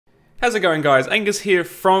How's it going, guys? Angus here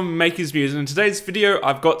from Makers Muse, and in today's video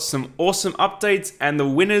I've got some awesome updates and the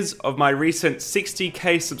winners of my recent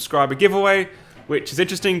 60k subscriber giveaway, which is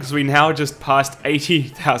interesting because we now just passed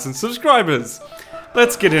 80,000 subscribers.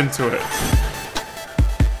 Let's get into it.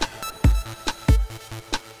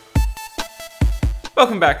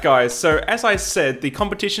 Welcome back, guys. So as I said, the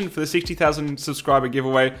competition for the 60,000 subscriber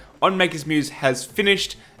giveaway on Makers Muse has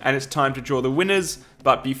finished and it's time to draw the winners.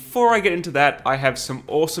 But before I get into that, I have some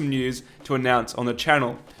awesome news to announce on the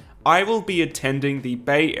channel. I will be attending the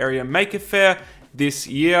Bay Area Maker Faire this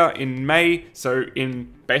year in May, so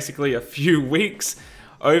in basically a few weeks,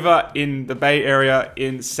 over in the Bay Area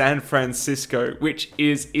in San Francisco, which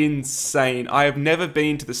is insane. I have never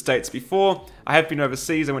been to the States before. I have been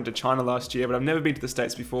overseas. I went to China last year, but I've never been to the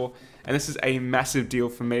States before, and this is a massive deal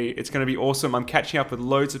for me. It's going to be awesome. I'm catching up with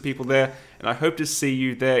loads of people there, and I hope to see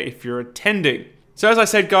you there if you're attending. So as I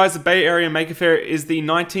said, guys, the Bay Area Maker Faire is the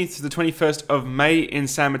 19th to the 21st of May in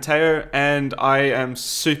San Mateo, and I am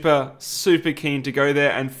super keen to go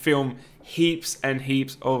there and film heaps and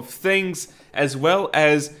heaps of things, as well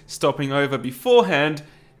as stopping over beforehand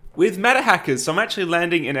with Matter Hackers. So I'm actually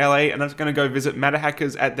landing in LA and I'm going to go visit Matter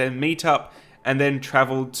Hackers at their meetup and then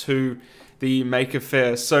travel to the Maker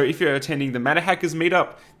Faire. So if you're attending the Matter Hackers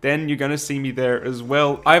meetup, then you're going to see me there as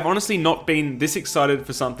well. I've honestly not been this excited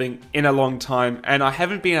for something in a long time, and I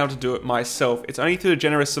haven't been able to do it myself. It's only through the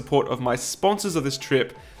generous support of my sponsors of this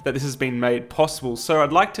trip that this has been made possible. So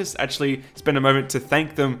I'd like to actually spend a moment to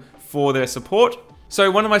thank them for their support. So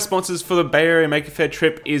one of my sponsors for the Bay Area Maker Faire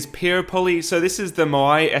trip is Poly. So this is the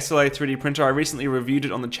Moai SLA 3D printer. I recently reviewed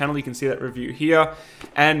it on the channel. You can see that review here.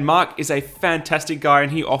 And Mark is a fantastic guy,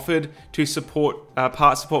 and he offered to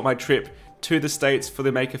part support my trip to the States for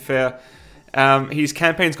the Maker Faire. His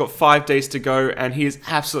campaign's got 5 days to go, and he has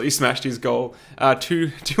absolutely smashed his goal.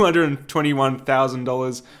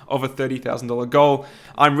 $221,000 of a $30,000 goal.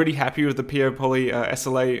 I'm really happy with the Poly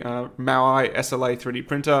Moai SLA 3D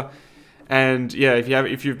printer. And yeah,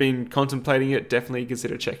 if you've been contemplating it, definitely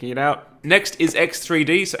consider checking it out. Next is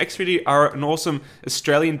X3D. So X3D are an awesome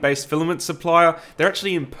Australian-based filament supplier. They're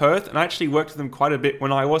actually in Perth, and I actually worked with them quite a bit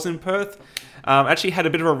when I was in Perth. Actually had a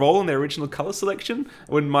bit of a role in their original color selection,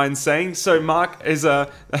 I wouldn't mind saying. So Mark is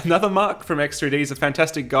another Mark from X3D. He's a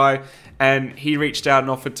fantastic guy, and he reached out and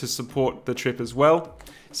offered to support the trip as well.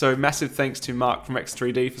 So massive thanks to Mark from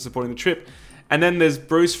X3D for supporting the trip. And then there's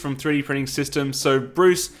Bruce from 3D Printing Systems. So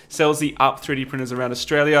Bruce sells the Up 3D printers around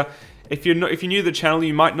Australia. If you're new to the channel,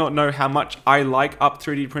 you might not know how much I like Up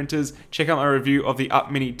 3D printers. Check out my review of the Up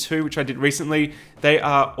Mini 2, which I did recently. They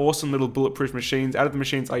are awesome little bulletproof machines. Out of the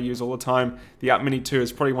machines I use all the time, the Up Mini 2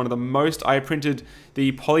 is probably one of the most. I printed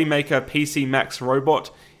the Polymaker PC Max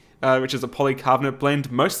robot, which is a polycarbonate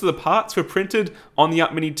blend. Most of the parts were printed on the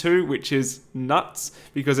Up Mini 2, which is nuts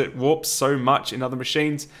because it warps so much in other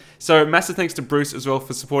machines. So massive thanks to Bruce as well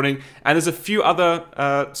for supporting. And there's a few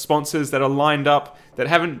other sponsors that are lined up that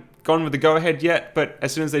haven't gone with the go-ahead yet, but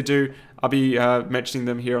as soon as they do, I'll be mentioning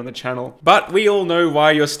them here on the channel. But we all know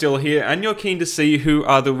why you're still here, and you're keen to see who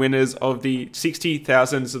are the winners of the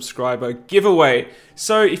 60,000 subscriber giveaway.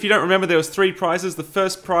 So if you don't remember, there was 3 prizes. The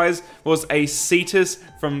first prize was a Cetus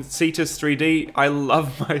from Cetus 3D. I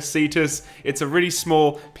love my Cetus. It's a really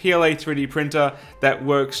small PLA 3D printer that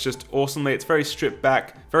works just awesomely. It's very stripped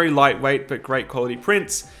back, very lightweight, but great quality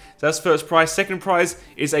prints. So that's first prize. Second prize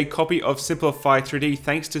is a copy of Simplify 3D.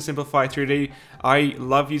 Thanks to Simplify 3D. I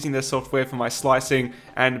love using their software for my slicing,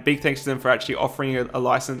 and big thanks to them for actually offering a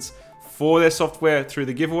license for their software through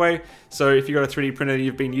the giveaway. So if you've got a 3D printer and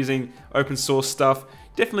you've been using open source stuff,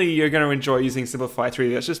 definitely you're going to enjoy using Simplify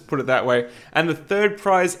 3D. Let's just put it that way. And the third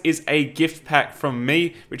prize is a gift pack from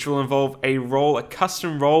me, which will involve a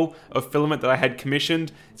custom roll of filament that I had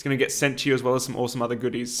commissioned. It's going to get sent to you, as well as some awesome other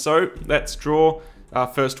goodies. So let's draw our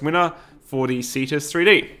first winner for the Cetus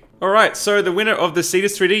 3D. Alright, so the winner of the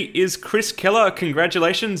Cetus 3D is Chris Keller.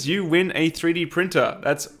 Congratulations, you win a 3D printer.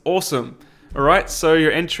 That's awesome. Alright, so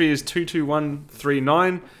your entry is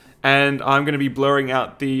 22139, and I'm going to be blurring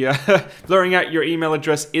out the blurring out your email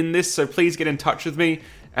address in this, so please get in touch with me,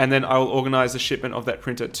 and then I will organize the shipment of that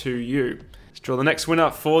printer to you. Let's draw the next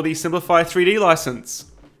winner for the Simplify 3D license.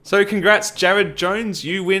 So congrats, Jared Jones,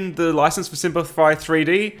 you win the license for Simplify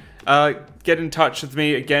 3D. Get in touch with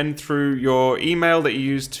me again through your email that you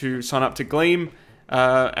used to sign up to Gleam,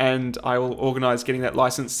 and I will organize getting that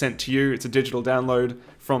license sent to you. It's a digital download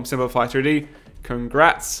from Simplify 3D.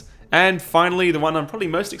 Congrats. And finally, the one I'm probably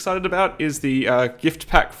most excited about is the gift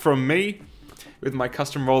pack from me with my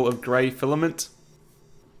custom roll of grey filament.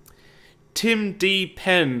 Tim D.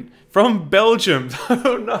 Penn from Belgium.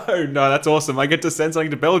 Oh no, that's awesome. I get to send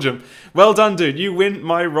something to Belgium. Well done, dude. You win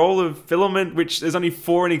my roll of filament, which there's only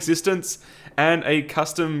 4 in existence, and a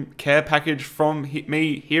custom care package from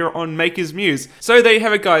me here on Makers Muse. So there you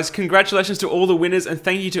have it, guys. Congratulations to all the winners, and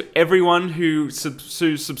thank you to everyone who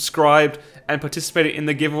subscribed and participated in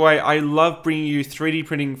the giveaway. I love bringing you 3D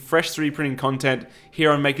printing, fresh 3D printing content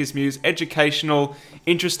here on Makers Muse. Educational,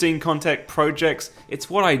 interesting content projects. It's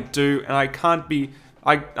what I do, and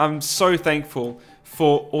I'm so thankful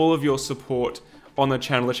for all of your support on the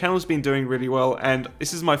channel. The channel's been doing really well, and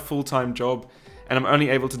this is my full-time job, and I'm only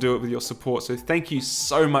able to do it with your support. So thank you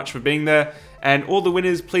so much for being there. And all the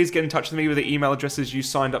winners, please get in touch with me with the email addresses you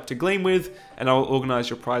signed up to Gleam with, and I'll organize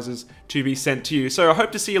your prizes to be sent to you. So I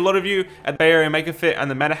hope to see a lot of you at the Bay Area Maker Faire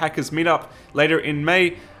and the Mana Hackers meetup later in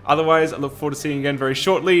May. Otherwise, I look forward to seeing you again very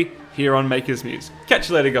shortly here on Makers Muse. Catch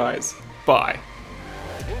you later, guys. Bye.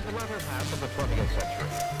 Here's the latter half of the 20th century,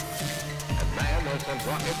 and man has sent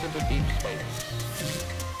rockets into deep space.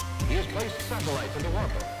 He has placed satellites into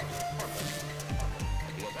orbit.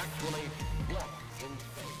 And he has actually walked in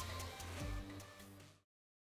space.